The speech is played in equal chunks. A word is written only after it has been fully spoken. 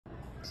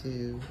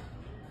2.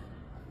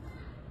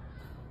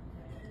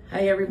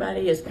 Hi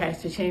everybody, it's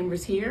Pastor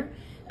Chambers here.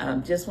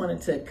 Just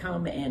wanted to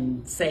come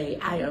and say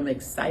I am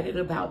excited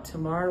about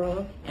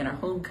tomorrow and our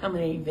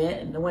homecoming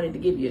event, and I wanted to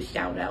give you a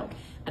shout out.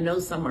 I know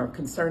some are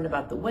concerned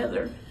about the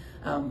weather,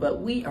 but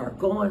we are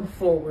going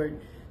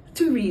forward.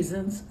 2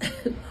 reasons.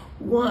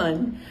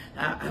 One,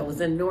 I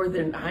was in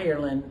Northern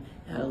Ireland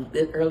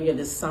earlier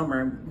this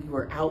summer. We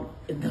were out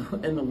in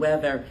the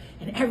weather,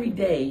 and every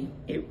day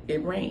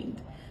it rained.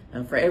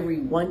 For every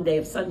 1 day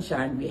of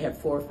sunshine, we had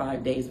 4 or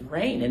 5 days of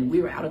rain, and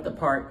we were out at the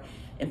park,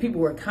 and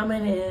people were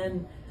coming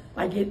in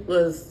like it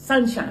was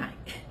sunshine.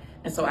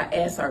 And so I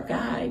asked our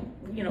guide,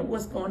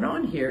 what's going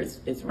on here?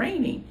 It's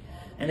raining.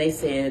 And they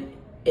said,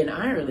 in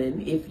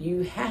Ireland, if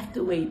you have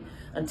to wait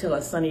until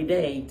a sunny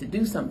day to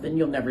do something,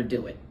 you'll never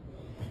do it.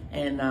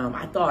 And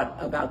I thought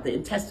about the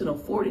intestinal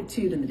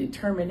fortitude and the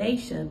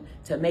determination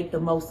to make the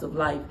most of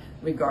life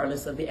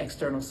regardless of the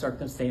external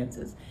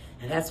circumstances.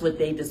 And that's what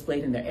they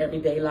displayed in their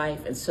everyday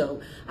life. And so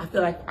I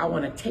feel like I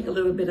want to take a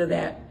little bit of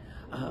that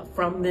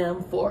from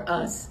them for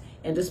us.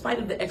 And despite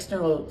of the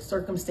external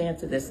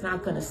circumstances, that's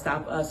not going to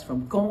stop us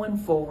from going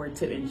forward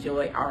to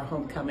enjoy our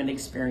homecoming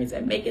experience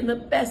and making the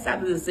best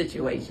out of the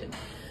situation.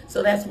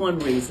 So that's one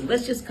reason.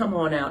 Let's just come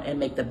on out and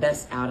make the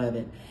best out of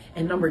it.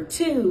 And number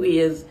 2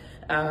 is,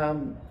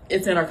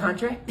 it's in our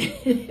contract.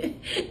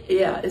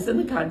 Yeah, it's in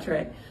the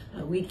contract.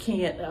 We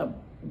can't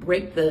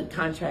break the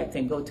contract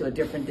and go to a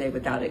different day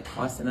without it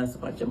costing us a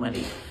bunch of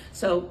money.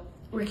 So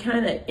we're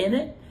kind of in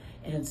it.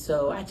 And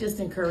so I just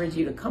encourage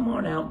you to come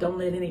on out. Don't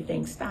let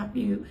anything stop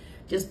you.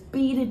 Just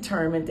be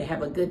determined to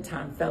have a good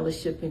time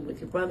fellowshipping with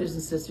your brothers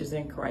and sisters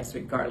in Christ,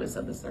 regardless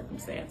of the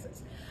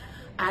circumstances.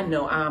 I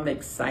know I'm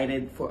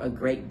excited for a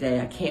great day.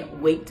 I can't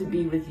wait to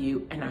be with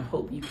you, and I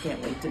hope you can't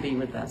wait to be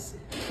with us.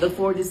 Look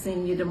forward to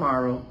seeing you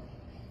tomorrow.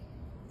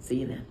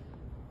 See you then.